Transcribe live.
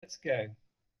Let's go.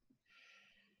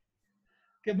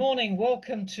 Good morning.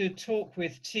 Welcome to Talk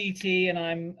with TT, and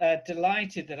I'm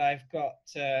delighted that I've got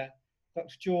Dr.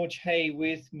 George Hay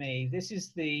with me. This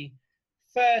is the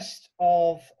first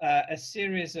of a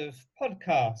series of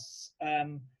podcasts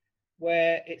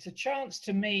where it's a chance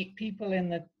to meet people in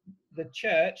the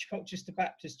church, Colchester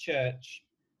Baptist Church,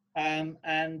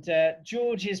 and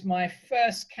George is my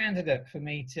first candidate for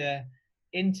me to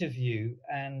interview,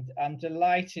 and I'm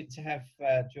delighted to have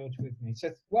George with me.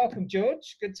 So welcome,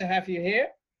 George. Good to have you here.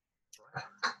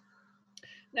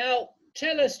 Now,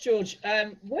 tell us, George,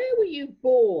 where were you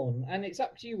born? And it's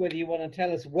up to you whether you want to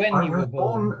tell us when you were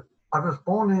born. I was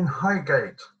born in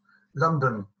Highgate,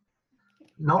 London.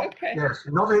 Not okay. Yes,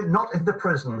 not in the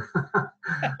prison,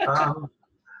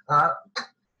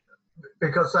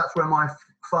 because that's where my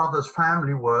father's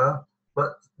family were.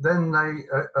 But then they.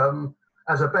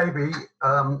 As a baby,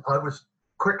 I was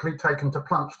quickly taken to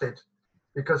Plumstead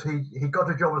because he got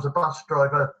a job as a bus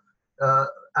driver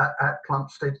at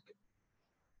Plumstead.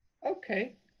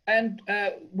 Okay. And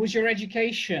was your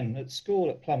education at school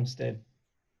at Plumstead?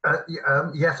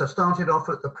 Yes, I started off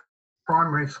at the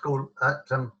primary school at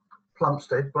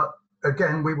Plumstead, but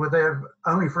again, we were there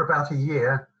only for about a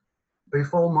year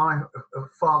before my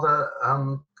father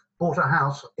bought a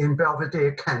house in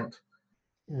Belvedere, Kent.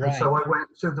 Right. And so I went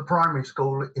to the primary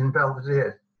school in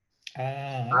Belvedere.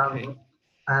 Okay.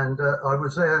 And I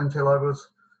was there until I was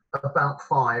about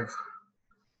 5.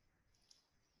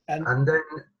 And then,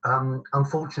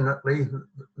 unfortunately,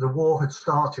 the war had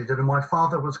started and my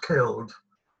father was killed.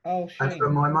 Oh, shame. And so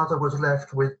my mother was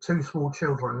left with 2 small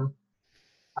children.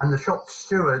 And the shop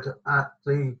steward at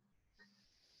the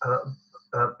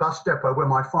bus depot where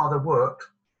my father worked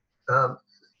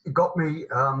got me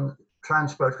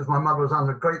transferred because my mother was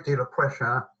under a great deal of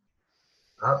pressure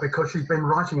because she'd been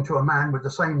writing to a man with the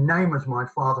same name as my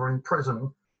father in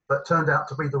prison, but turned out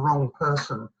to be the wrong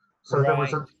person. So right. There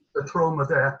was a trauma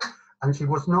there, and she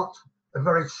was not a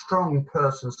very strong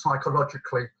person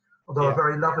psychologically, although a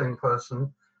very loving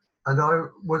person. And I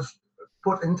was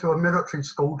put into a military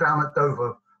school down at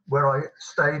Dover, where I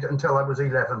stayed until I was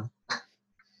 11.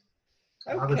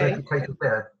 Okay. I was educated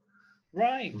there.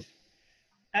 Right.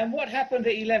 And what happened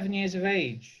at 11 years of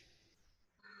age?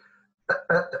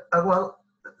 Well,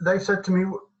 they said to me,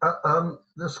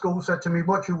 the school said to me,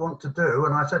 what do you want to do?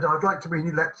 And I said, I'd like to be an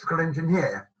electrical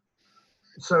engineer.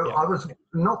 So I was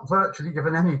not virtually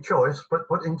given any choice, but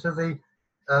put into the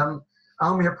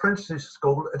Army Apprentices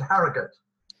School at Harrogate.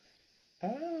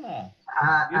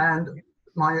 And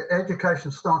my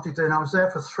education started then. I was there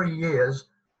for 3 years,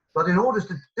 but in order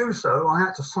to do so, I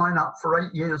had to sign up for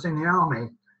 8 years in the Army.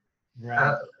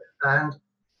 Right.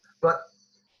 But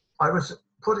I was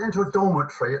put into a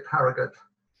dormitory at Harrogate,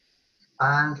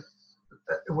 and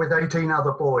with 18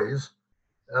 other boys.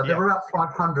 There were about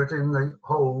 500 in the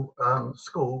whole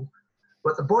school,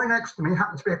 but the boy next to me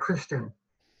happened to be a Christian.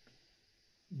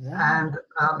 Right.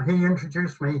 And he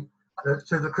introduced me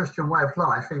to the Christian way of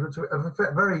life. He was a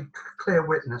very clear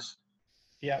witness.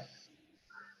 Yeah.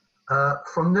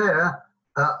 From there,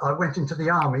 I went into the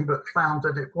Army, but found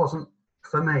that it wasn't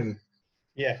for me.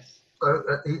 Yes. So,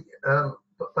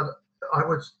 but I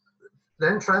was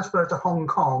then transferred to Hong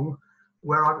Kong,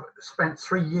 where I spent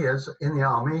 3 years in the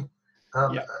Army,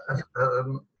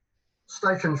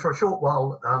 stationed for a short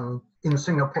while in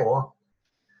Singapore.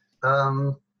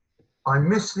 I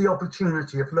missed the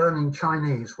opportunity of learning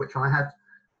Chinese, which I had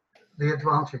the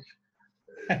advantage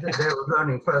there of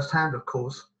learning firsthand, of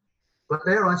course. But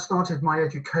there I started my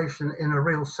education in a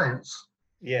real sense.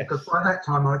 Yes. Because by that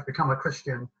time I'd become a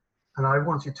Christian and I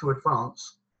wanted to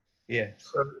advance.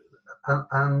 Yes. So,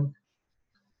 and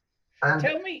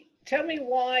tell me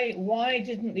why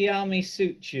didn't the Army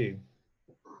suit you?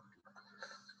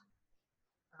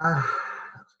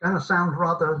 It's going to sound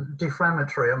rather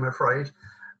defamatory, I'm afraid.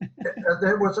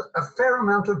 There was a fair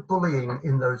amount of bullying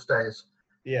in those days.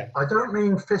 Yeah. I don't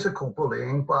mean physical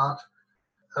bullying, but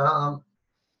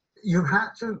you had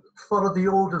to follow the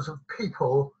orders of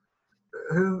people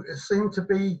who seemed to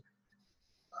be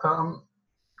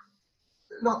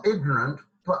not ignorant,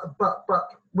 but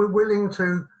were willing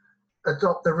to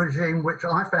adopt the regime, which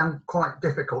I found quite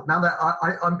difficult. Now that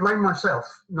I blame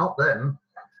myself, not them,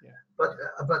 but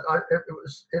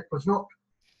it was not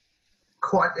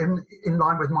quite in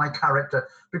line with my character,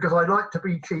 because I like to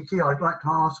be cheeky. I'd like to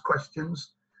ask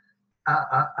questions,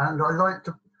 and I like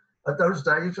to. At those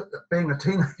days, being a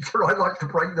teenager, I like to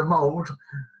break the mold.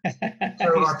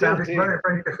 So I found it very,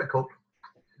 very difficult.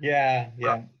 Yeah.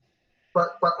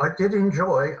 But I did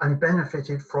enjoy and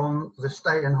benefited from the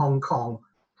stay in Hong Kong,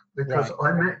 because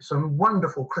I met some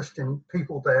wonderful Christian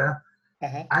people there,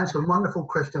 and some wonderful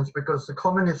Christians, because the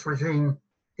communist regime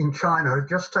in China had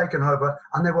just taken over,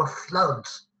 and there were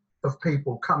floods of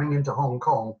people coming into Hong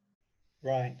Kong.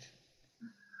 Right.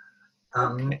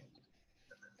 Okay.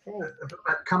 Cool.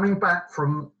 Coming back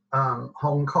from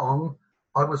Hong Kong,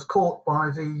 I was caught by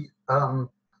the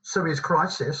Suez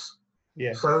Crisis.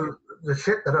 Yeah. So the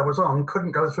ship that I was on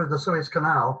couldn't go through the Suez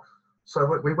Canal.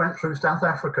 So we went through South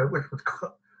Africa, which was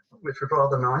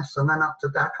rather nice, and then up to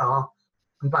Dakar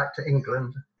and back to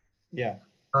England. Yeah.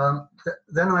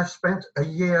 Then I spent a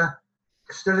year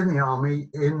still in the army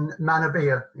in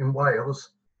Manorbier in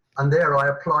Wales, and there I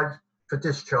applied for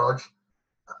discharge.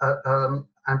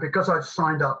 And because I'd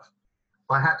signed up,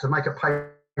 I had to make a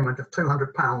payment of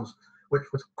 £200, which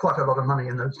was quite a lot of money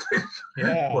in those days.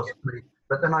 Yeah. Wasn't me.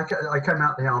 But then I came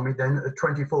out of the army then at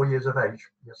 24 years of age.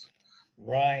 Yes.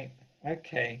 Right.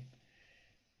 Okay.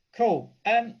 Cool.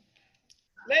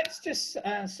 Let's just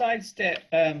sidestep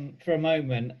for a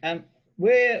moment.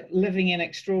 We're living in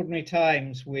extraordinary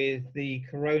times with the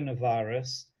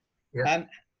coronavirus. Yes.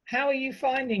 How are you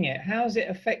finding it? How has it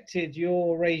affected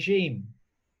your regime?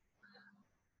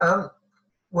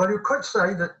 Well, you could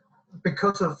say that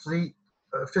because of the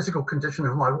physical condition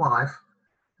of my wife,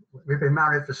 we've been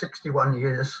married for 61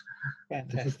 years.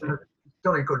 Fantastic. She's been a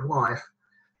jolly good wife.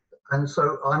 And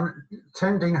so I'm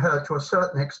tending her to a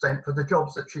certain extent for the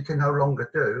jobs that she can no longer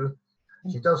do.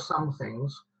 She does some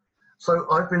things. So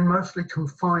I've been mostly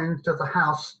confined to the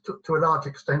house to a large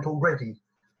extent already.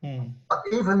 But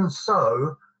even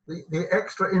so, the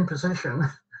extra imposition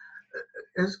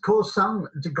has caused some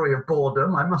degree of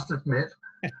boredom, I must admit.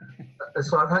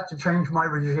 So I've had to change my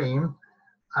regime.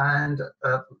 And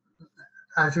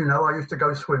as you know, I used to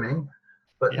go swimming,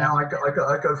 but now I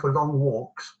go for long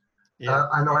walks. Yeah.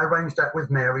 And I arranged that with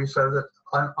Mary so that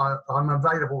I'm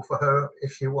available for her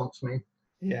if she wants me.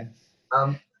 Yes.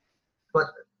 But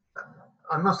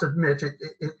I must admit,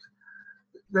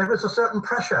 there is a certain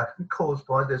pressure caused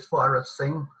by this virus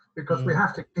thing, because we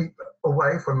have to keep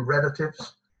away from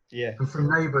relatives and from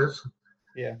neighbours.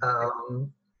 Yeah.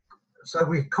 So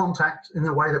we contact in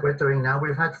the way that we're doing now.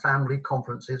 We've had family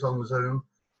conferences on Zoom,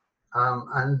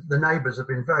 and the neighbours have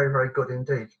been very, very good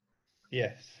indeed.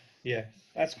 Yes. Yes.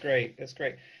 That's great. That's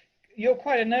great. You're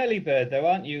quite an early bird, though,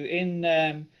 aren't you?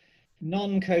 In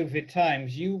non-COVID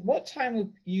times, what time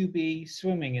would you be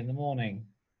swimming in the morning?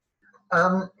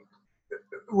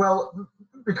 Well,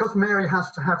 because Mary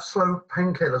has to have slow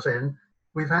painkillers in,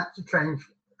 we've had to change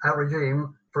our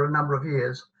regime for a number of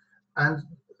years, and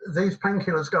these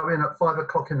painkillers go in at 5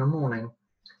 o'clock in the morning.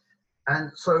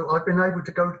 And so I've been able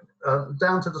to go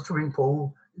down to the swimming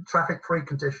pool, traffic-free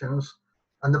conditions,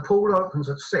 and the pool opens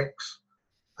at 6.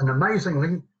 And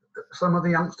amazingly, some of the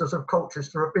youngsters of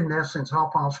Colchester have been there since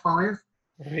 5:30.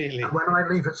 Really? And when I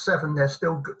leave at 7, they're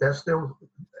still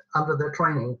under their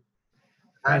training,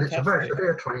 and Fantastic. It's a very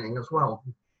severe training as well.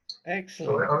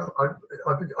 Excellent. So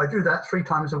I do that 3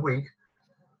 times a week,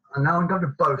 and now I'm going to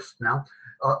boast. Now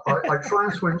I try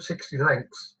and swim 60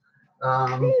 lengths,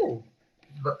 cool.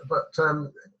 but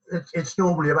it's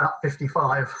normally about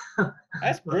 55.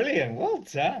 That's brilliant. Well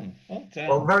done. Well done.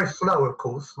 Well, very slow, of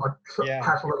course. I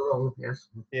paddle along. Yes.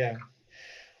 Yeah.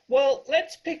 Well,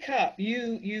 let's pick up.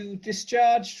 You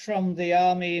discharged from the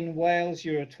army in Wales.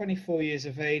 You're 24 years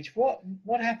of age. What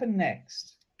happened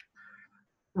next?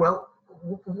 Well,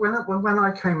 when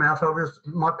I came out,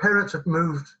 my parents had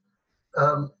moved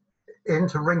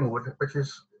into Ringwood, which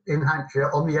is in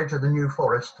Hampshire, on the edge of the New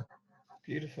Forest.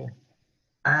 Beautiful.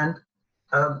 And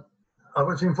I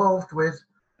was involved with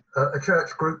a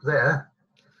church group there,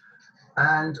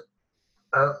 and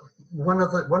one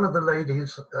of the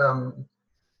ladies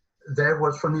there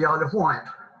was from the Isle of Wight,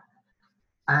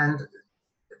 and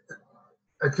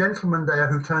a gentleman there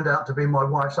who turned out to be my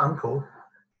wife's uncle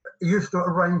used to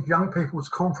arrange young people's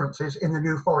conferences in the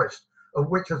New Forest, of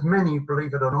which as many,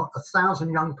 believe it or not,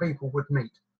 1,000 young people would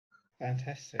meet.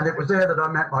 Fantastic. And it was there that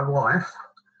I met my wife,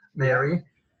 Mary,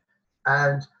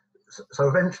 and so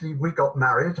eventually we got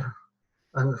married.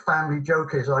 And the family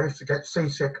joke is I used to get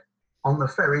seasick on the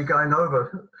ferry going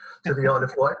over to the Isle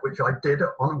of Wight, which I did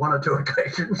on 1 or 2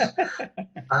 occasions.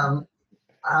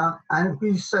 And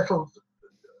we settled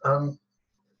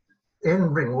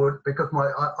in Ringwood because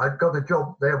I'd got a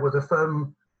job there with a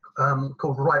firm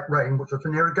called Wright Rain, which was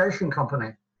an irrigation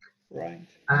company. Right.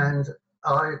 And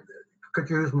I could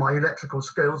use my electrical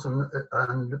skills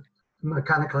and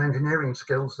mechanical engineering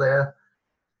skills there.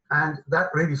 And that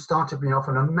really started me off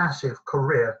on a massive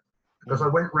career, because I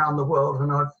went around the world, and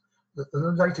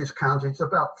the latest count is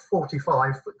about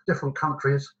 45 different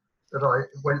countries that I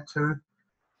went to.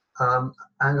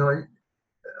 And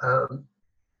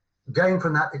gained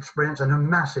from that experience in a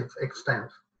massive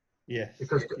extent. Yes.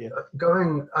 Because Yeah.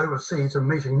 going overseas and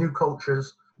meeting new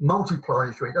cultures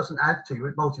multiplies you. It doesn't add to you,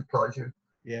 it multiplies you.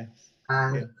 Yes.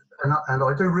 And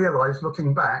I do realise,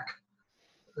 looking back,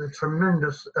 the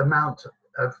tremendous amount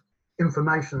of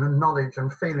information and knowledge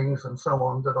and feelings and so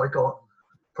on that I got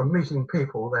from meeting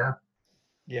people there.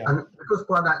 Yeah. And because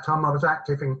by that time I was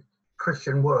active in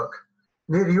Christian work,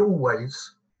 nearly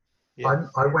always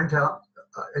I went out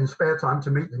in spare time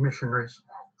to meet the missionaries,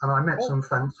 and I met some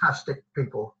fantastic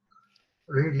people.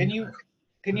 Really.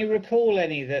 Can you recall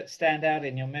any that stand out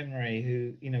in your memory?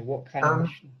 Who, you know, what kind of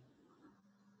mission?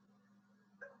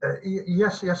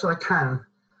 Yes, I can.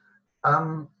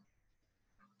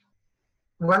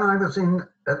 When I was in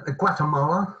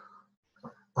Guatemala,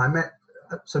 I met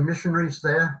some missionaries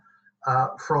there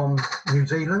from New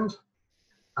Zealand,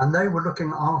 and they were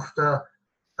looking after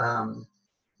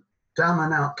down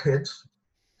and out kids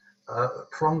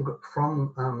from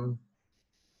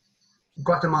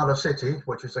Guatemala City,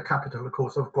 which is the capital, of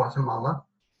course, of Guatemala.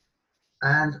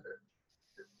 And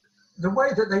the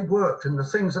way that they worked and the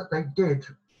things that they did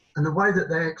and the way that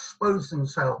they exposed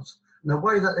themselves and the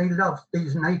way that they loved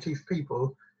these native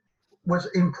people was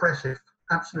impressive,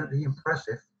 absolutely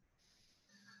impressive.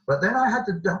 But then I had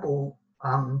the double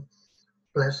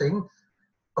blessing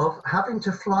of having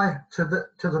to fly to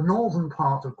the northern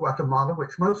part of Guatemala,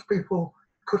 which most people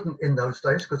couldn't in those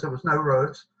days because there was no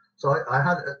roads. So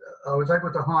I was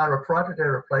able to hire a private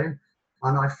aeroplane,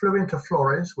 and I flew into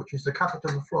Flores, which is the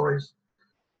capital of Flores.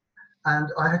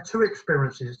 And I had two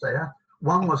experiences there.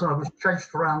 One was I was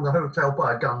chased around the hotel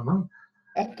by a gunman.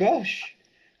 Oh gosh!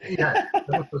 Yeah,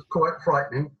 that was quite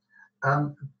frightening.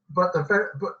 But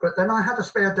then I had a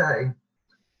spare day,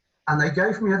 and they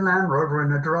gave me a Land Rover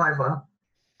and a driver,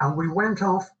 and we went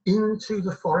off into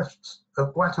the forests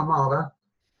of Guatemala,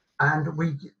 and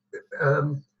we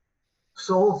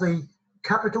saw the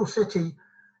capital city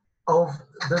of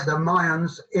the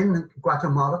Mayans in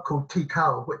Guatemala called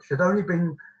Tikal, which had only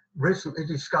been recently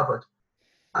discovered.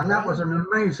 And that was an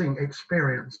amazing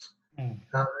experience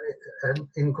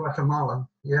in Guatemala.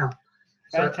 Yeah.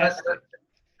 Fantastic.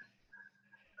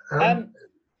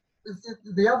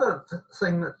 The other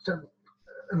thing that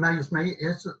amazed me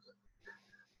is that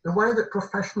the way that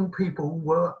professional people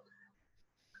were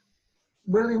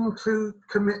willing to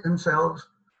commit themselves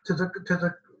to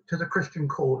the Christian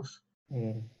cause.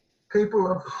 People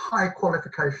of high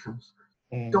qualifications,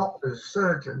 doctors,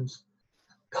 surgeons,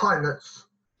 pilots,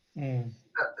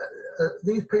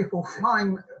 these people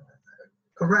flying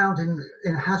around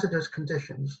in hazardous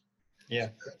conditions,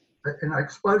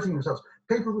 exposing themselves.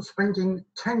 People spending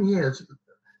 10 years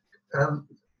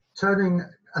turning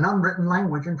an unwritten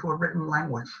language into a written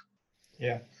language.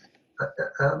 Yeah.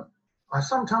 I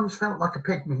sometimes felt like a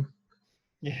pygmy.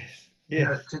 Yes. You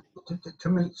know, to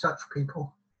meet such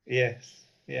people. Yes.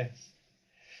 Yes.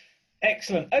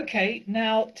 Excellent. Okay,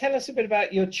 now tell us a bit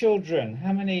about your children.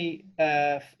 How many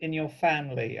in your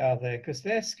family are there? Because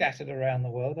they're scattered around the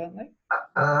world, aren't they?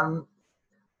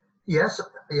 Yes,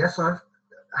 I've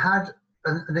had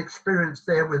an experience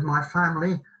there with my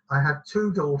family. I had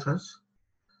two daughters.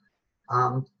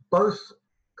 Both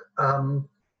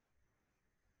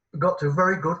got to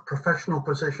very good professional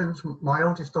positions. My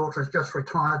oldest daughter has just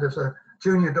retired as a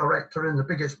junior director in the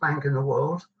biggest bank in the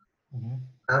world.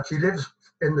 She lives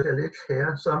in the village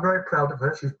here, so I'm very proud of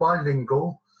her. She's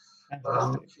bilingual.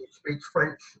 She speaks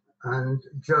French and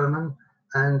German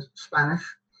and Spanish.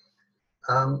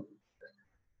 And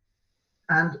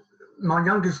my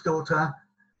youngest daughter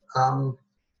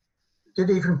did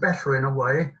even better in a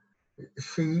way.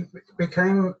 She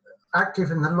became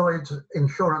active in the Lloyd's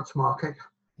insurance market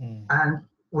and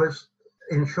was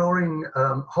insuring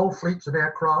whole fleets of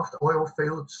aircraft, oil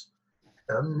fields,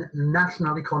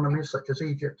 national economies such as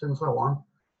Egypt and so on,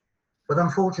 but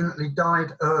unfortunately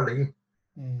died early.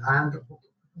 And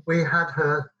we had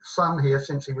her son here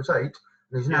since he was 8, and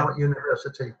he's now at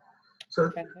university.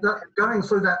 So going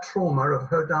through that trauma of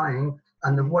her dying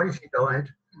and the way she died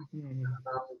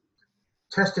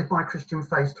tested my Christian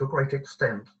faith to a great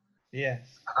extent.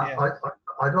 Yes.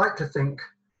 I'd like to think,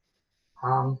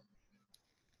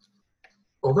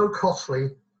 although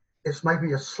costly, it's made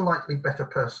me a slightly better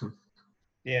person.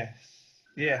 Yes.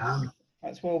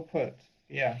 That's well put.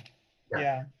 Yeah.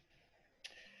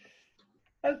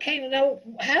 Okay, now,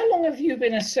 how long have you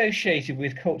been associated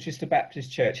with Colchester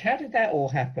Baptist Church? How did that all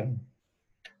happen?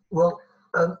 Well,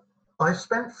 I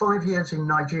spent 5 years in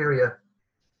Nigeria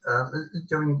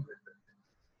doing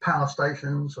power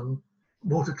stations and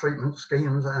water treatment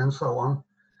schemes and so on.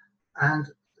 And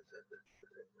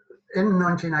in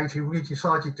 1980, we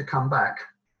decided to come back.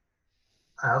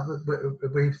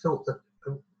 we thought that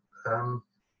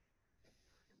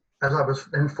as I was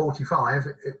then 45,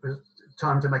 it was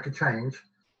time to make a change.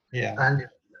 Yeah.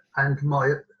 And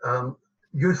my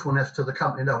usefulness to the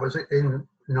company that I was in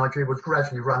Nigeria was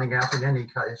gradually running out in any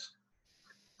case.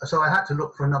 So I had to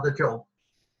look for another job.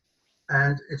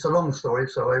 And it's a long story,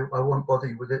 so I won't bother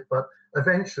you with it. But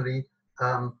eventually,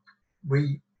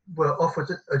 we were offered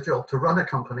a job to run a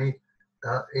company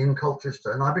in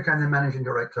Colchester, and I became the managing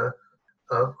director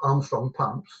of Armstrong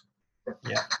Pumps,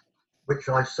 yeah, which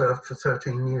I served for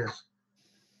 13 years.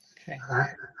 Okay.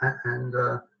 And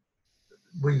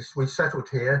we settled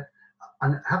here,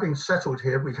 and having settled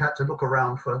here, we had to look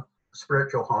around for a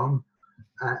spiritual home,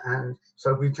 and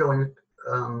so we joined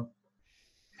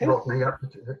Rodney up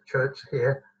at the church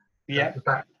here, yeah, the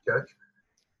Baptist Church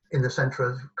in the centre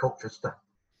of Colchester.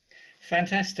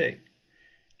 Fantastic.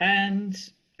 And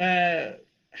how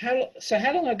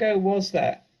long ago was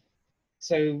that?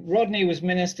 So Rodney was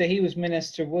minister, he was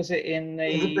minister, was it in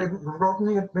the...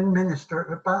 Rodney had been minister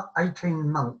about 18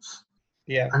 months.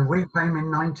 Yeah. And we came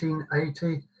in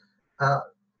 1980,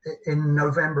 in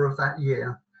November of that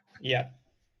year. Yeah.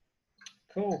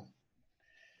 Cool.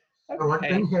 Okay. So I've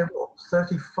been here, what,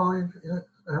 35,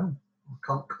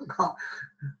 can't,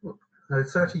 no,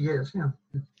 30 years, yeah.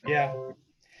 Yeah.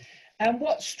 And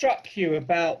what struck you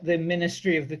about the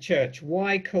ministry of the church?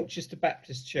 Why Colchester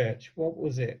Baptist Church? What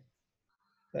was it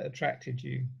that attracted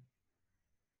you?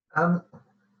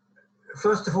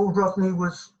 First of all, Rodney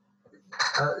was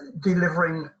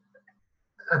delivering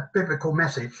a biblical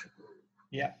message,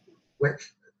 yeah,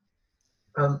 which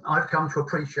I've come to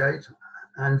appreciate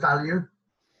and value.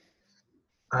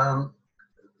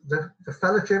 The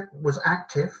fellowship was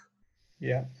active.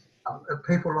 Yeah.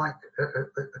 People like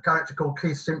a character called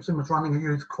Keith Simpson was running a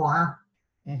youth choir.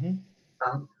 Mm-hmm.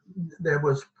 There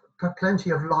was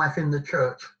plenty of life in the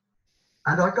church,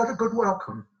 and I got a good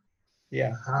welcome.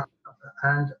 Yeah.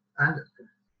 And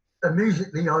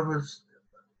immediately I was,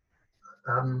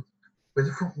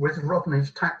 with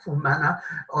Rodney's tactful manner,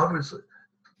 I was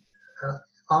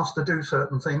asked to do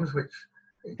certain things, which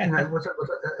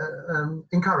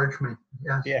encouraged me.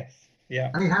 Yes. Yes.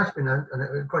 Yeah. And he has been a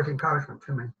great encouragement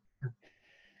to me. Yeah.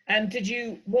 And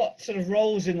what sort of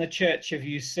roles in the church have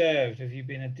you served? Have you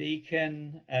been a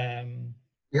deacon?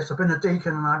 Yes, I've been a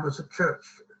deacon, and I was a church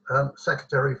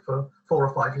secretary for 4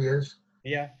 or 5 years.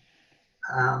 Yeah.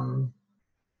 I've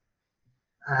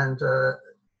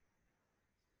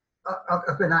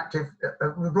been active.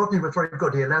 Rodney was very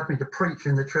good. He allowed me to preach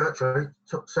in the church. I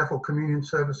took several communion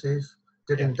services,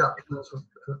 did inductions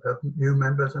of new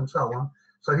members and so on.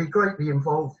 So he greatly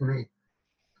involved me,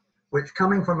 which,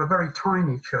 coming from a very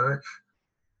tiny church,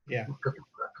 because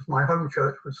my home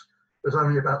church was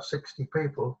only about 60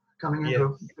 people, coming into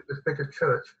a bigger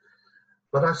church.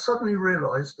 But I suddenly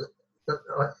realized that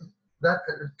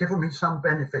had given me some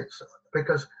benefits,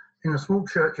 because in a small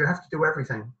church you have to do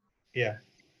everything. Yeah.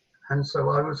 And so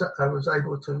I was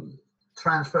able to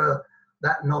transfer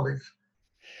that knowledge.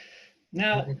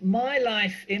 Now, my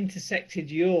life intersected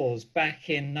yours back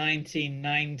in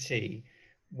 1990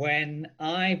 when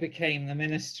I became the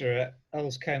minister at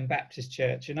Earlscombe Baptist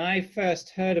Church, and I first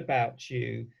heard about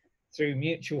you through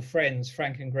mutual friends,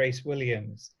 Frank and Grace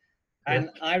Williams. And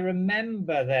I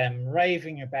remember them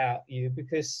raving about you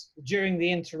because during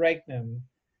the interregnum,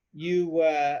 you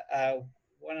were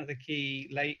one of the key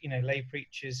lay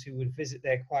preachers who would visit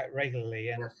there quite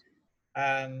regularly.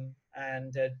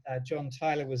 And John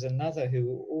Tyler was another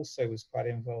who also was quite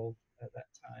involved at that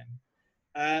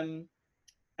time.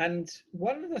 And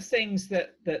one of the things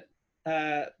that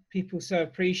people so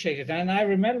appreciated, and I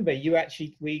remember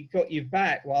we got you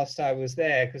back whilst I was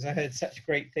there because I heard such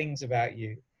great things about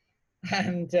you.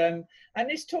 And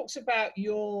this talks about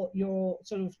your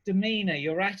sort of demeanor,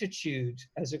 your attitude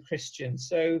as a Christian.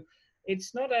 So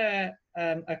it's not a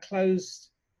closed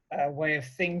way of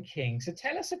thinking. So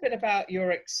tell us a bit about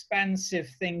your expansive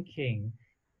thinking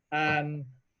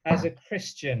as a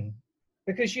Christian,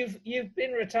 because you've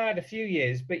been retired a few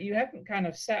years, but you haven't kind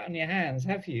of sat on your hands,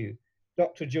 have you,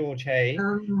 Dr. George Hay?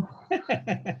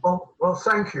 Well,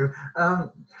 thank you.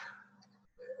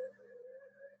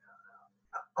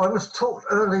 I was taught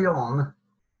early on,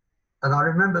 and I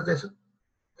remember this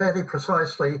fairly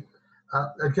precisely,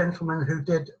 a gentleman who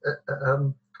did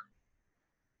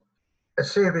a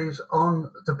series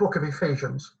on the book of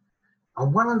Ephesians.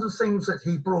 And one of the things that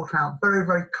he brought out very,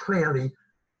 very clearly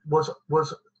was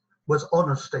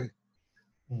honesty.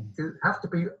 You have to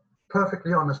be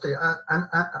perfectly honest.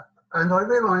 And I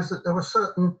realized that there were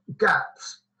certain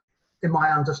gaps in my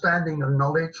understanding and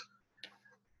knowledge.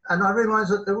 And I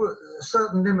realized that there were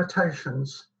certain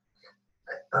limitations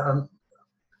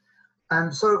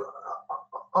And so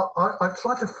I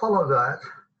try to follow that.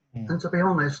 And to be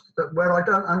honest, that where I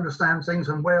don't understand things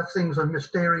and where things are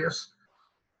mysterious,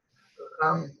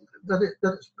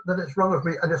 that it's wrong of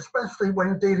me, and especially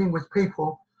when dealing with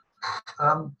people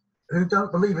who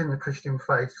don't believe in the Christian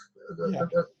faith.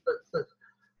 That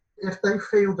if they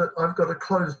feel that I've got a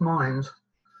closed mind,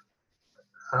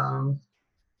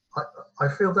 I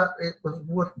feel that it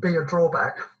would be a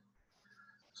drawback.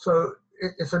 So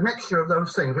it's a mixture of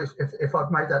those things. If I've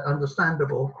made that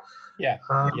understandable. Yeah.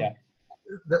 Yeah.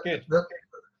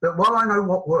 That while I know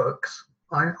what works,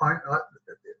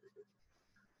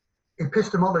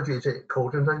 epistemology is it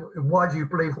called, and why do you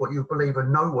believe what you believe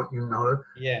and know what you know?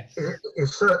 Yes. It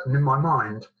is certain in my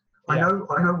mind. I know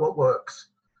what works,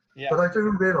 but I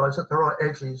do realise that there are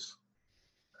edges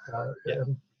to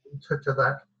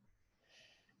that.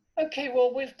 Okay,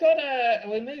 well,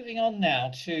 we're moving on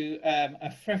now to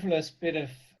a frivolous bit of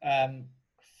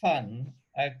fun,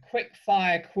 a quick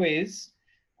fire quiz.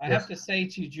 I have to say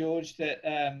to you, George, that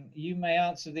you may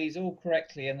answer these all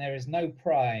correctly and there is no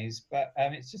prize, but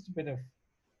it's just a bit of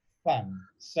fun.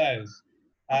 So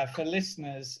for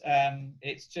listeners,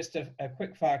 it's just a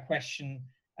quick fire question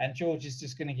and George is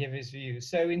just going to give his view.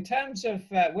 So in terms of,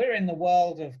 we're in the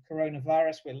world of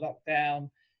coronavirus, we're locked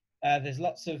down, there's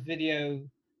lots of video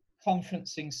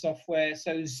conferencing software.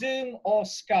 So Zoom or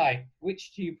Skype,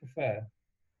 which do you prefer?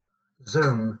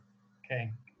 Zoom.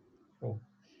 Okay, cool.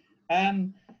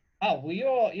 Oh,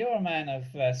 well, you're a man of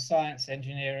science,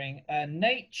 engineering.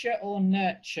 Nature or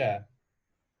nurture?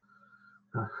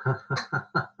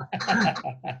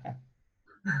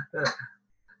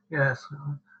 Yes.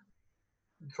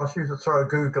 Trust you to throw a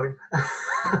googly.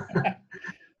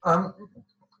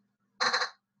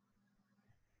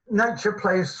 Nature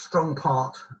plays a strong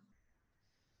part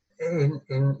in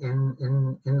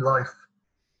life,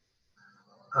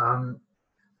 and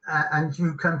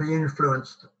you can be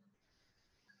influenced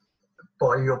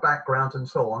by your background and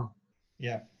so on.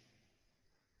 Yeah.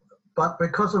 But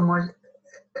because of my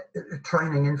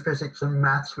training in physics and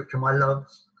maths, which are my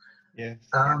loves,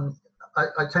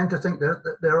 I tend to think that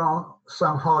there are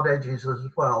some hard edges as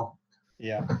well.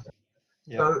 Yeah.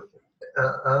 So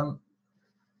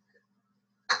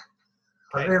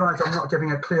I realise I'm not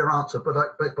giving a clear answer, but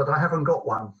I haven't got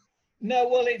one. No,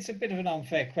 well, it's a bit of an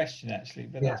unfair question actually,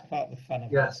 but that's part of the fun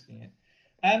of asking it.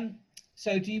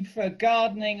 So do you prefer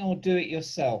gardening or do it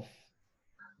yourself?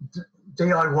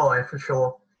 DIY for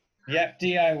sure. Yep,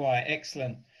 DIY,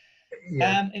 excellent.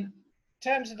 In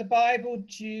terms of the Bible,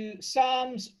 do you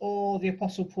Psalms or the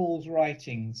Apostle Paul's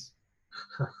writings?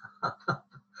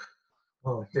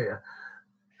 Oh dear.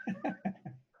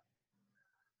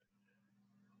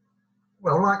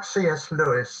 Well, like C.S.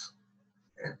 Lewis,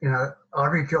 I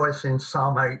rejoice in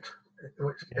Psalm 8,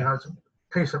 which is a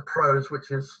piece of prose which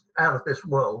is out of this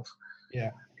world.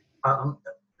 Yeah.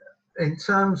 In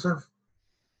terms of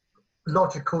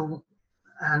logical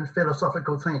and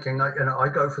philosophical thinking, I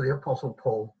go for the Apostle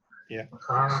Paul. Yeah.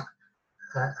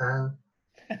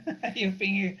 You're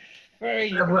being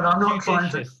very well, I'm not judicious. trying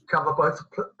to cover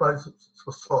both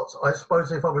slots. I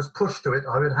suppose if I was pushed to it,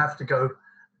 I would have to go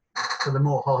to the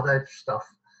more hard edge stuff.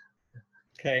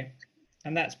 Okay,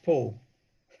 and that's Paul.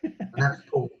 And that's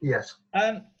Paul, yes.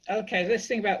 Okay, let's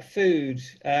think about food.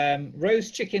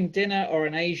 Roast chicken dinner or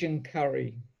an Asian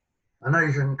curry? An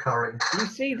Asian curry. You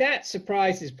see, that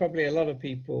surprises probably a lot of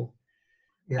people.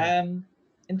 Yeah.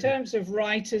 In terms of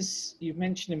writers, you've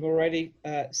mentioned him already,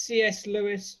 C.S.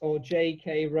 Lewis or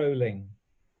J.K. Rowling?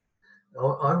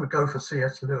 Oh, I would go for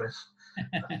C.S. Lewis.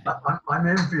 I'm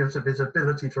envious of his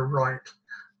ability to write.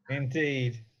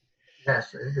 Indeed.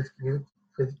 Yes,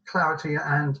 his clarity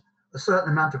and a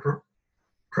certain amount of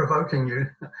provoking you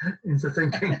into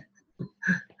thinking.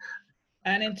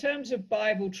 And in terms of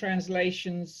Bible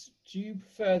translations, do you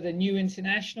prefer the New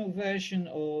International Version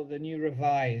or the New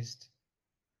Revised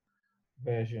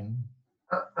Version?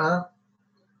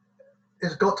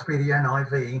 It's got to be the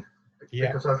NIV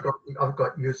because I've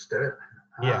got used to it.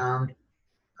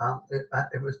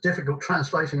 It was difficult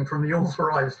translating from the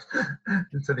Authorized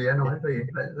to the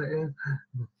NIV.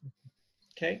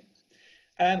 Okay.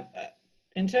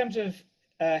 In terms of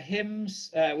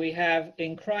hymns, we have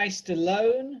In Christ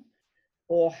Alone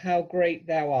or How Great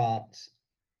Thou Art.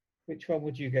 Which one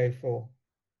would you go for?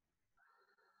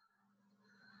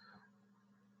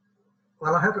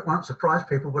 Well, I hope it won't surprise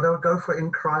people, but I would go for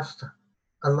In Christ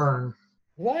Alone.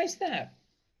 Why is that?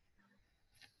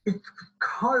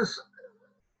 Because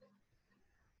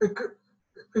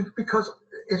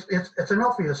it's an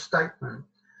obvious statement,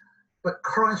 but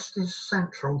Christ is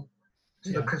central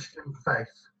to the Christian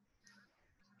faith.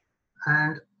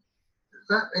 And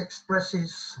that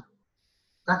expresses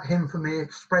that hymn for me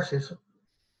expresses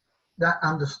that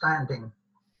understanding.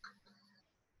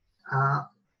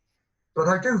 But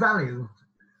I do value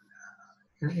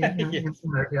Yes.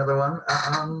 the other one.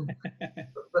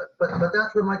 But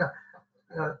that's where my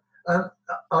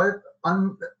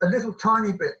I'm a little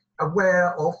tiny bit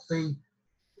aware of the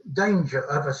danger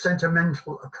of a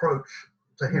sentimental approach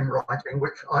to hymn writing,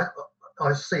 which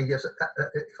I see as,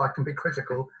 if I can be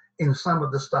critical, in some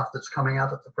of the stuff that's coming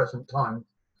out at the present time.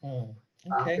 Oh,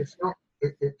 okay.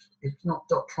 It's not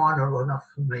doctrinal enough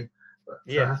for me. But,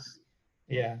 yes.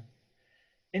 Yeah.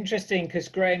 Interesting, because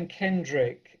Graham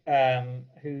Kendrick,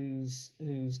 who's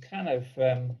kind of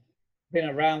been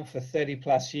around for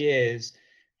 30+ years,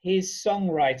 his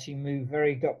songwriting moved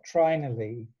very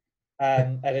doctrinally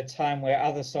at a time where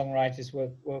other songwriters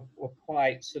were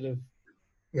quite sort of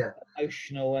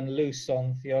emotional and loose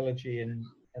on theology and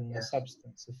the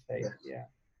substance of faith.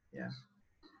 Yeah.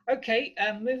 Okay,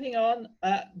 moving on.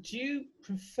 Do you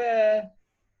prefer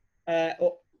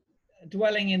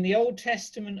dwelling in the Old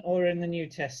Testament or in the New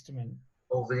Testament?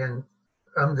 Or the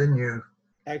New.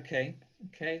 Okay.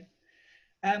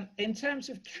 In terms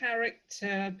of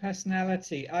character,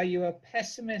 personality, are you a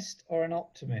pessimist or an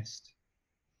optimist?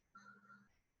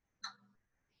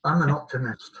 I'm an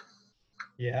optimist.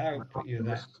 Yeah, I would put you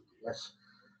there. Yes.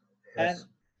 And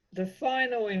the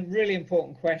final and really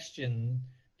important question,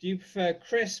 do you prefer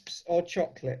crisps or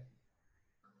chocolate?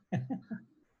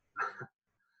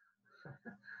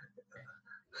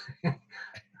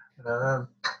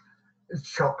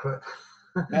 It's chocolate.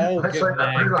 Oh, good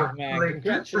man.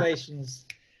 Congratulations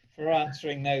for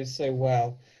answering those so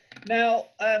well. Now,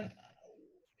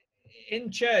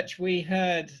 in church, we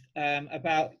heard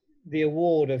about the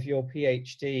award of your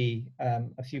PhD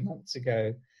a few months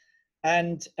ago.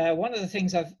 And one of the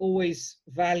things I've always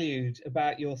valued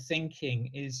about your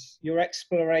thinking is your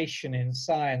exploration in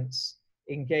science,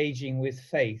 engaging with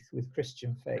faith, with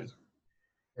Christian faith.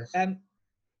 Yes.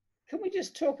 Can we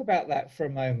just talk about that for a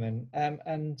moment?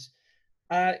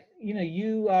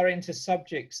 You are into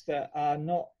subjects that are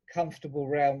not comfortable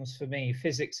realms for me.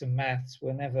 Physics and maths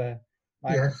were never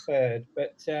my preferred,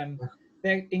 but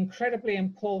they're incredibly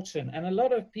important. And a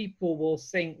lot of people will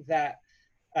think that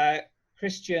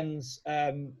Christians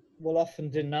will often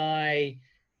deny,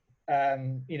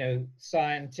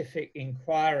 scientific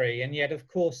inquiry. And yet, of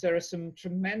course, there are some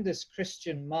tremendous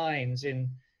Christian minds in,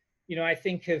 I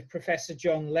think of Professor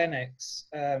John Lennox,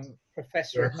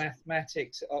 Professor of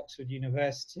Mathematics at Oxford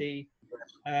University.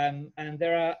 And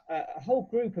there are a whole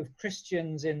group of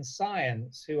Christians in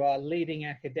science who are leading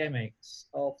academics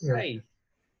of faith.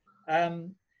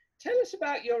 Tell us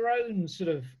about your own sort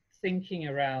of thinking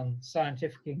around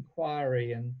scientific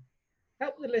inquiry and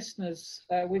help the listeners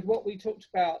with what we talked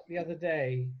about the other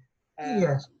day.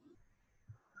 Yes.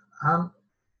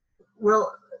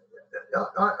 Well,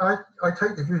 I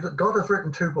take the view that God has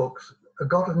written two books, A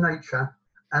God of Nature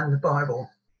and the Bible.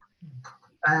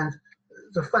 And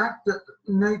the fact that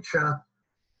nature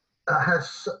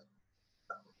has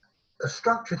a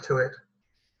structure to it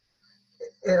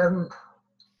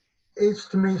is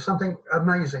to me something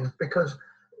amazing, because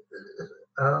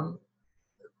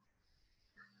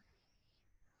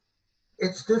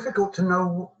it's difficult to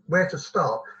know where to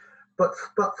start. But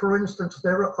for instance,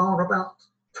 there are about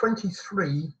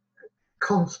 23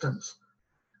 constants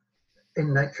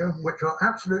in nature which are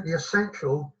absolutely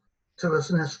essential to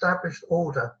an established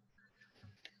order.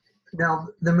 Now,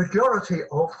 the majority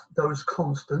of those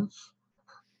constants,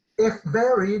 if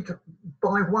varied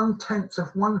by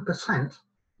 0.1%,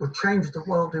 would change the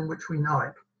world in which we know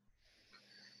it.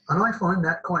 And I find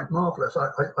that quite marvelous.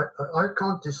 I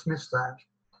can't dismiss that.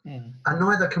 And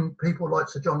neither can people like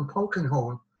Sir John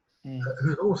Polkinghorne,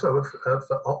 who's also of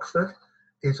Oxford.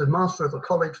 He's a master of a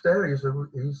college there. He's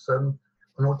an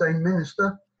ordained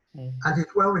minister, and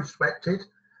he's well respected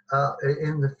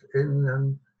in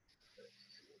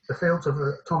the fields of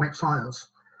atomic science.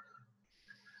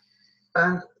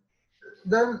 And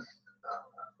then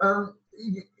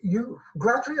you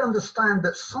gradually understand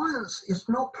that science is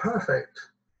not perfect.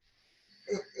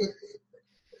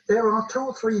 There are 2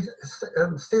 or 3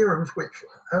 theorems which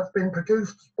have been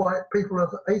produced by people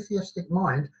of atheistic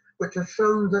mind, which have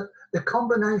shown that the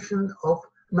combination of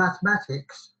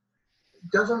mathematics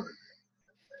doesn't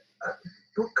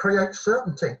create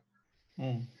certainty.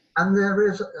 And there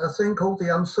is a thing called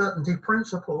the uncertainty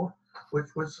principle,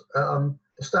 which was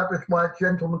established by a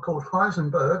gentleman called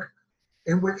Heisenberg,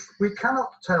 in which we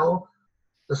cannot tell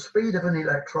the speed of an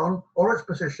electron or its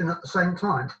position at the same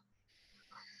time.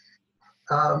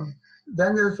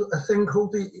 Then there's a thing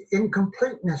called the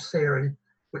incompleteness theory,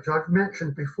 which I've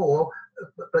mentioned before,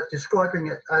 but describing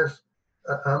it as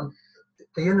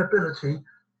the inability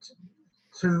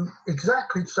to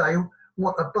exactly say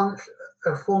what a bunch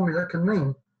of formula can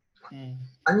mean.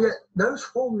 And yet those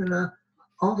formula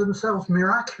are themselves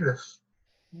miraculous.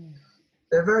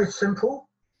 They're very simple,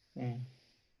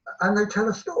 and they tell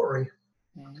a story.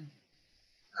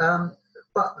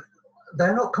 But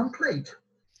they're not complete.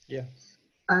 Yeah.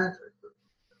 And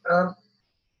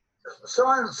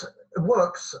science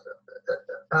works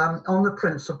on the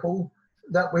principle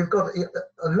that we've got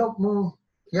a lot more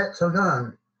yet to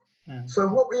learn. So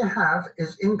what we have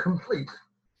is incomplete.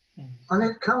 And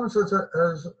it comes as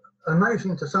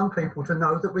amazing to some people to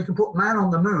know that we can put man on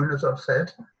the moon, as I've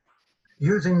said,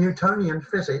 using Newtonian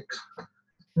physics,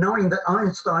 knowing that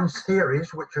Einstein's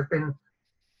theories, which have been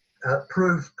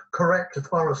proved correct as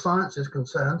far as science is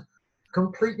concerned,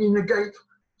 completely negate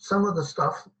some of the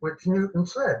stuff which Newton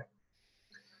said.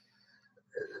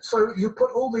 So you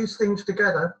put all these things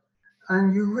together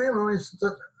and you realize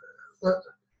that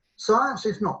science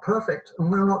is not perfect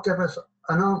and will not give us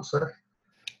an answer.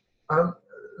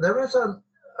 There is a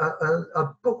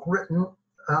book written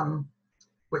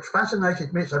which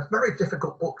fascinated me. It's a very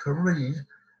difficult book to read,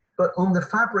 but on the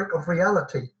fabric of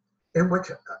reality, in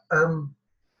which an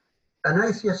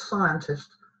atheist scientist,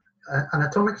 an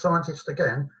atomic scientist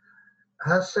again,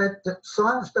 has said that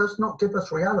science does not give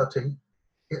us reality,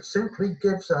 it simply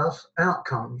gives us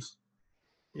outcomes,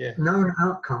 known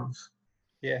outcomes.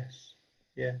 Yes,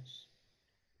 yes.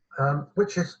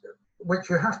 Which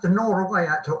you have to gnaw away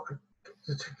at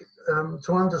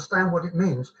to understand what it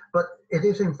means, but it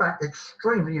is in fact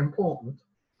extremely important.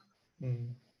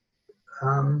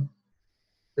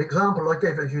 The example I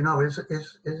give, as you know, is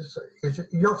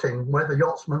yachting, where the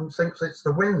yachtsman thinks it's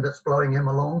the wind that's blowing him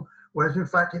along, whereas in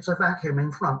fact it's a vacuum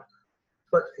in front.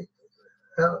 But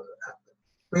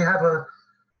we have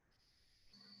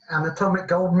an atomic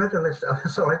gold medalist,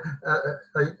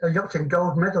 a yachting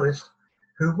gold medalist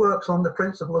who works on the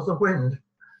principle of the wind.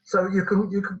 So you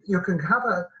can have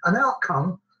an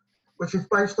outcome which is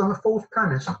based on a false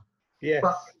premise,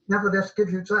 but nevertheless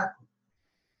gives you that.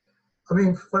 I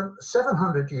mean, for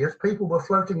 700 years, people were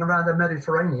floating around the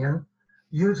Mediterranean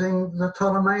using the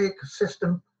Ptolemaic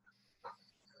system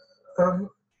of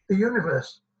the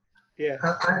universe,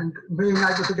 and being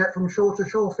able to get from shore to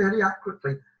shore fairly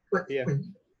accurately. But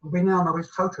we now know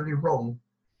it's totally wrong.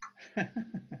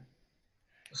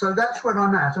 So that's where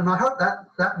I'm at, and I hope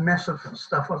that mess of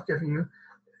stuff I've given you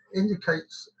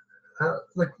indicates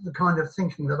the kind of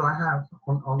thinking that I have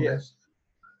on this.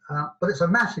 But it's a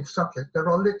massive subject. There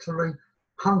are literally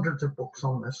hundreds of books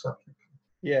on this subject.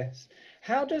 Yes.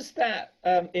 How does that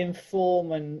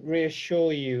inform and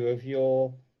reassure you of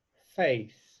your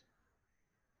faith?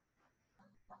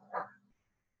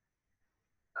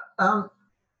 Well,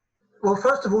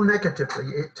 first of all, negatively,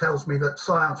 it tells me that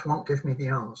science won't give me the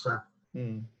answer.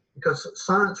 Because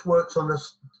science works on a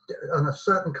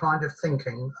certain kind of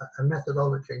thinking, a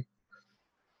methodology.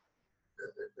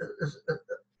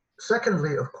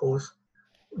 Secondly, of course,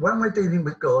 when we're dealing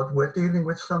with God, we're dealing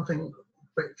with something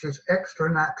which is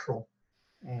extra natural.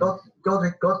 God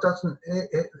doesn't.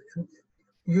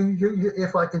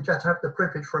 If I can just have the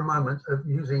privilege for a moment of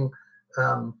using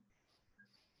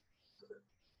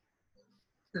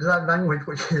that language,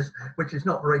 which is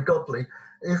not very godly.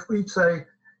 If we say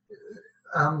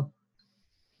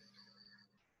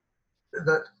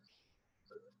that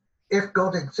if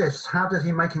God exists, how does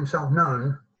he make himself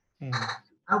known?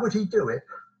 How would he do it?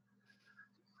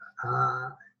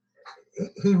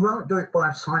 He won't do it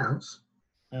by science.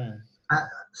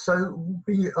 So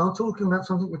we are talking about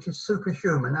something which is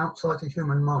superhuman, outside the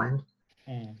human mind.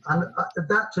 And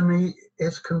that to me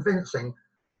is convincing.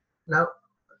 Now,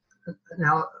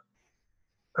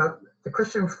 the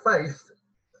Christian faith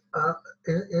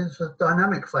is a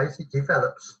dynamic faith. It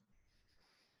develops.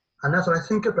 And as I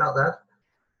think about that,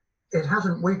 it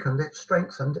hasn't weakened, it's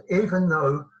strengthened, even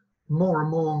though more and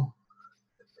more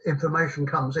information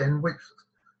comes in, which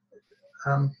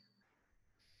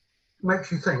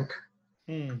makes you think.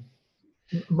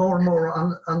 More and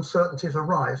more uncertainties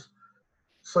arise.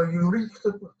 So you reach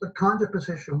the kind of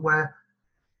position where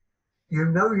you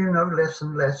know less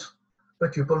and less,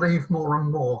 but you believe more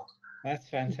and more. That's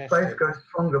fantastic. Faith goes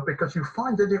stronger because you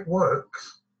find that it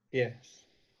works. Yes.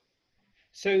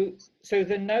 So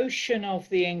the notion of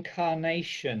the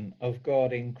incarnation of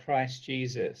God in Christ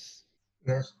Jesus.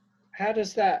 Yes. How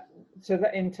does that, so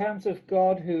that in terms of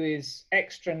God who is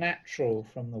extra natural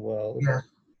from the world, yes.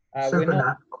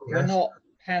 We're not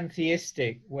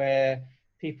pantheistic, where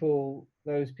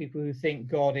those people who think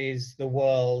God is the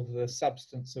world, the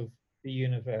substance of the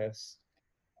universe,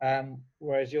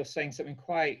 whereas you're saying something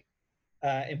quite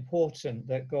important,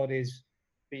 that God is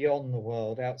beyond the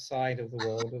world, outside of the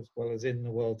world, as well as in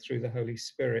the world through the Holy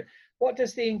Spirit. What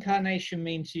does the incarnation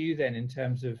mean to you then in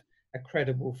terms of a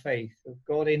credible faith, of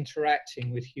God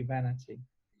interacting with humanity?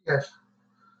 Yes,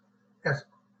 yes.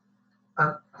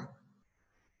 I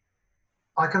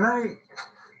can only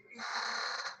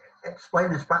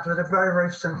explain this back with a very,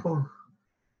 very simple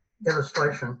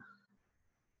illustration.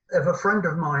 If a friend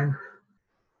of mine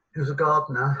who's a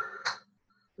gardener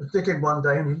was digging one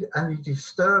day and he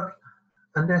disturbed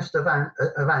a nest of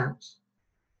ants,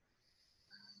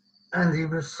 and he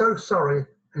was so sorry,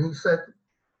 and he said,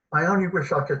 "I only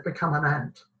wish I could become an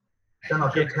ant, then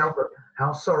I could tell them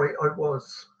how sorry I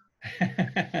was."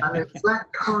 And it's that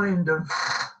kind of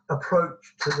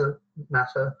approach to the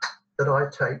matter that I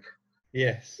take.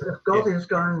 Yes. But if God is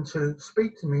going to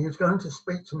speak to me, he's going to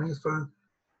speak to me through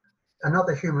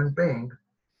another human being.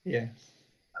 Yes.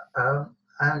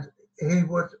 And he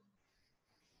would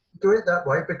do it that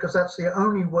way because that's the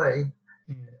only way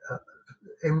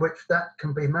in which that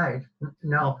can be made.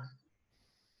 Now,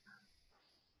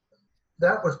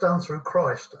 that was done through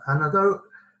Christ. And although,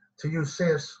 to use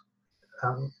C.S.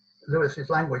 Lewis's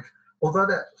language, although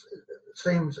that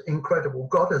seems incredible,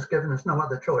 God has given us no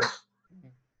other choice.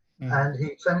 And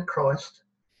he sent Christ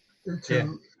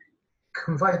to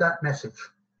convey that message.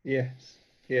 Yes,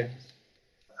 yes.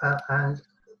 And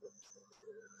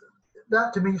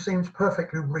that to me seems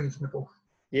perfectly reasonable.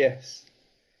 Yes,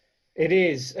 it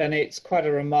is. And it's quite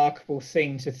a remarkable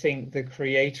thing to think the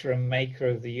creator and maker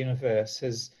of the universe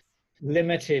has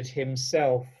limited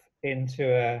himself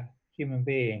into a human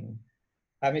being.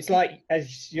 It's like,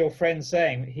 as your friend's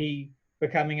saying, he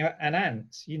becoming an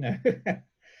ant, you know,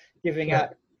 giving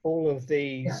up all of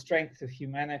the strength of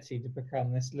humanity to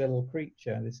become this little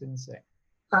creature, this insect.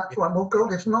 That's right. Well,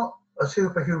 God is not a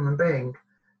superhuman being.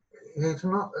 He's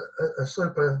not a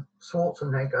super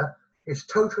Schwarzenegger. He's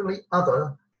totally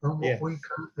other than what we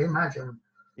can imagine.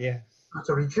 Yes. And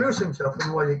to reduce himself in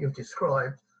the way that you've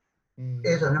described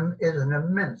is an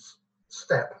immense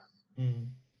step.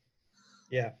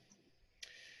 Yeah.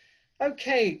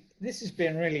 Okay, this has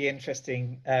been really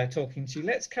interesting talking to you.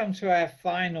 Let's come to our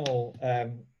final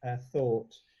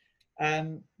thought.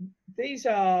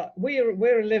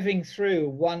 We're living through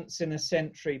once in a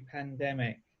century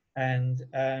pandemic, and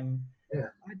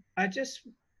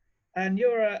and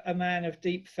you're a man of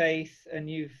deep faith, and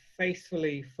you've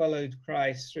faithfully followed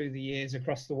Christ through the years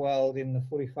across the world in the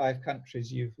 45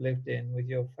 countries you've lived in with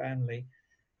your family.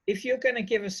 If you're going to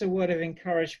give us a word of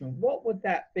encouragement, what would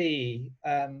that be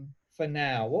for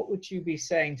now? What would you be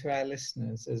saying to our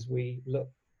listeners as we look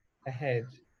ahead?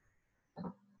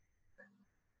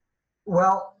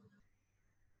 Well,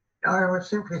 I would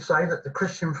simply say that the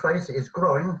Christian faith is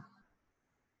growing.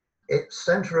 Its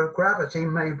center of gravity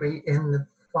may be in the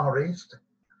Far East,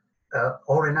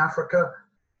 or in Africa,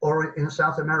 or in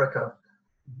South America,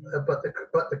 but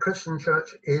the Christian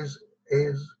church is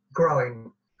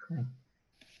growing.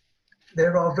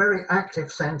 There are very active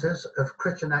centers of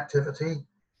Christian activity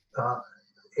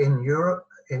in Europe,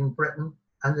 in Britain,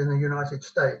 and in the United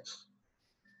States.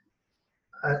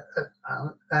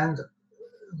 And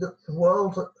the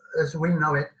world as we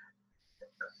know it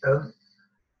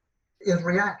is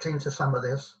reacting to some of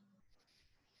this.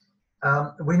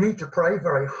 We need to pray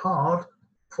very hard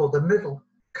for the middle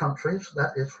countries,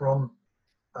 that is from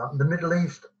the Middle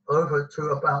East over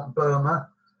to about Burma,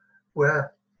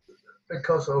 where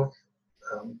because of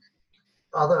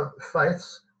other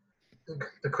faiths,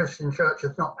 the Christian church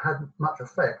has not had much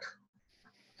effect.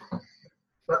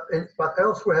 But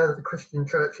elsewhere, the Christian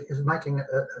church is making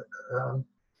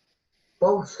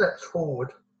bold steps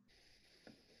forward,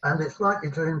 and it's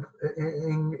likely to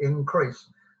increase.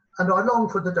 And I long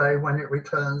for the day when it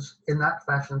returns in that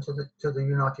fashion to the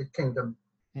United Kingdom.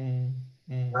 In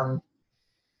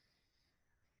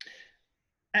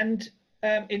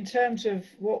terms of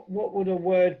what would a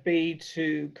word be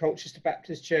to Colchester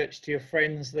Baptist Church, to your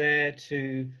friends there,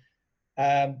 to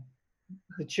the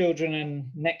children and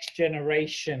next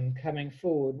generation coming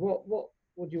forward, what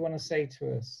would you want to say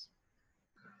to us?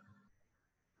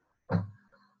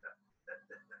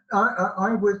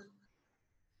 I would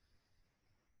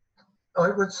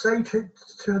say to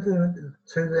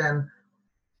them,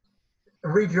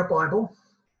 read your Bible.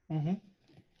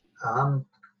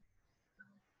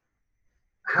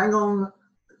 Hang on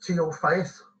to your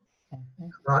faith.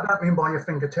 I don't mean by your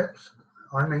fingertips.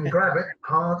 I mean grab it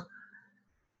hard.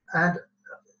 And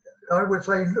I would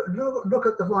say look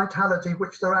at the vitality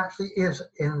which there actually is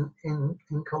in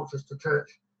Colchester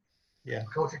Church,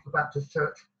 Colchester Baptist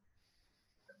Church.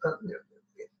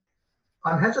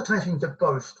 I'm hesitating to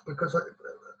boast because,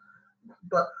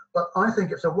 but I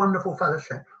think it's a wonderful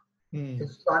fellowship.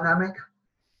 It's dynamic,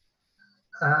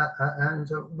 and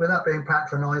without being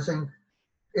patronising,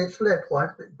 it's led by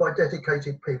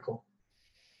dedicated people,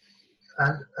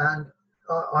 and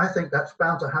I think that's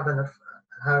bound to have an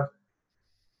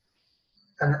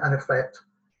effect.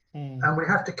 And we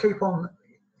have to keep on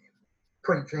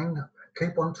preaching,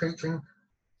 keep on teaching,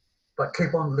 but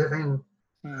keep on living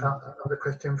the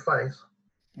Christian faith.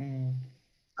 And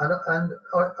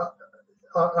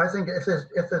I think if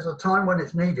there's a time when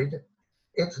it's needed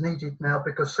now,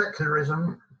 because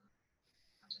secularism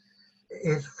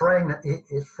is fraying at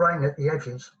the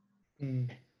edges.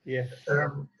 Yeah.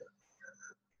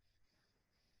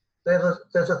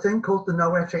 There's a thing called the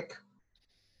noetic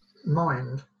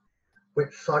mind,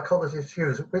 which psychologists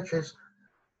use, which is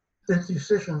the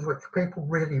decisions which people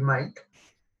really make.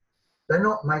 They're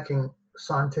not making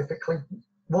scientifically.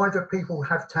 Why do people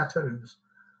have tattoos?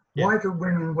 Yeah. Why do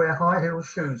women wear high heel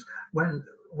shoes when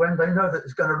they know that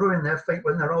it's going to ruin their feet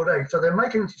when they're old age? So they're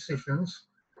making decisions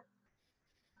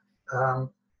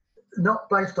not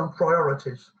based on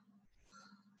priorities.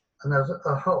 And there's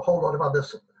a whole lot of other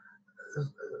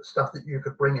stuff that you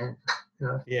could bring in, you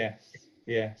know. Yeah,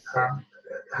 yeah.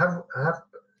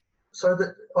 So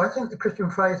that I think the Christian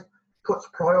faith puts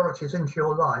priorities into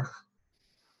your life,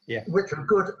 which are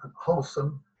good and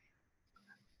wholesome,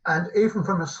 and even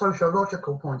from a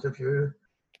sociological point of view,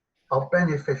 are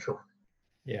beneficial.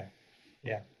 Yeah,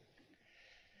 yeah.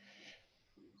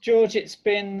 George, it's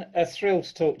been a thrill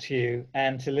to talk to you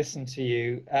and to listen to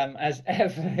you. As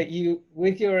ever, you,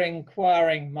 with your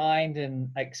inquiring mind and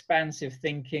expansive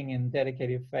thinking and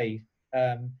dedicated faith,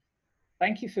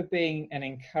 thank you for being an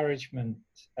encouragement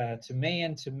to me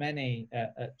and to many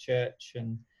at church.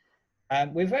 And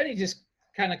we've only just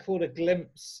kind of caught a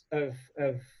glimpse of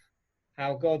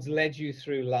how God's led you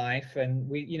through life, and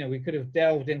we could have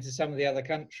delved into some of the other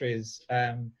countries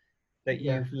that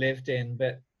you've lived in,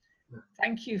 but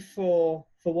thank you for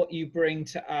what you bring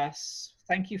to us.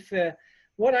 Thank you for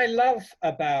what I love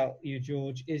about you,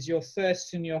 George, is your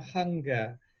thirst and your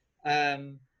hunger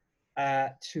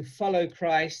to follow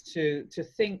Christ, to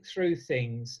think through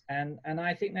things, and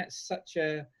I think that's such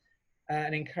an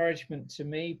encouragement to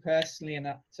me personally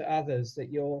and to others, that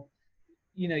you're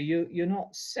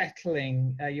not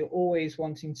settling. You're always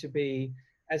wanting to be,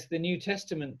 as the New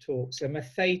Testament talks, a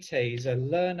mathetes, a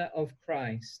learner of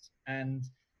Christ, and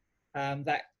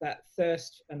that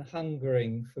thirst and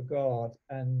hungering for God,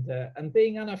 and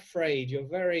being unafraid. You're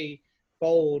very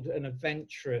bold and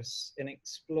adventurous in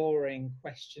exploring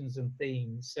questions and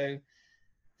themes. So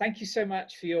thank you so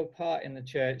much for your part in the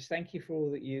church. Thank you for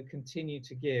all that you continue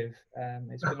to give.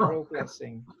 It's been a real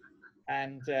blessing.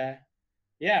 And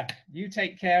yeah, you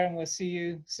take care, and we'll see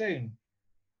you soon.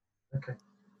 Okay.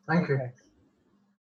 Thank you.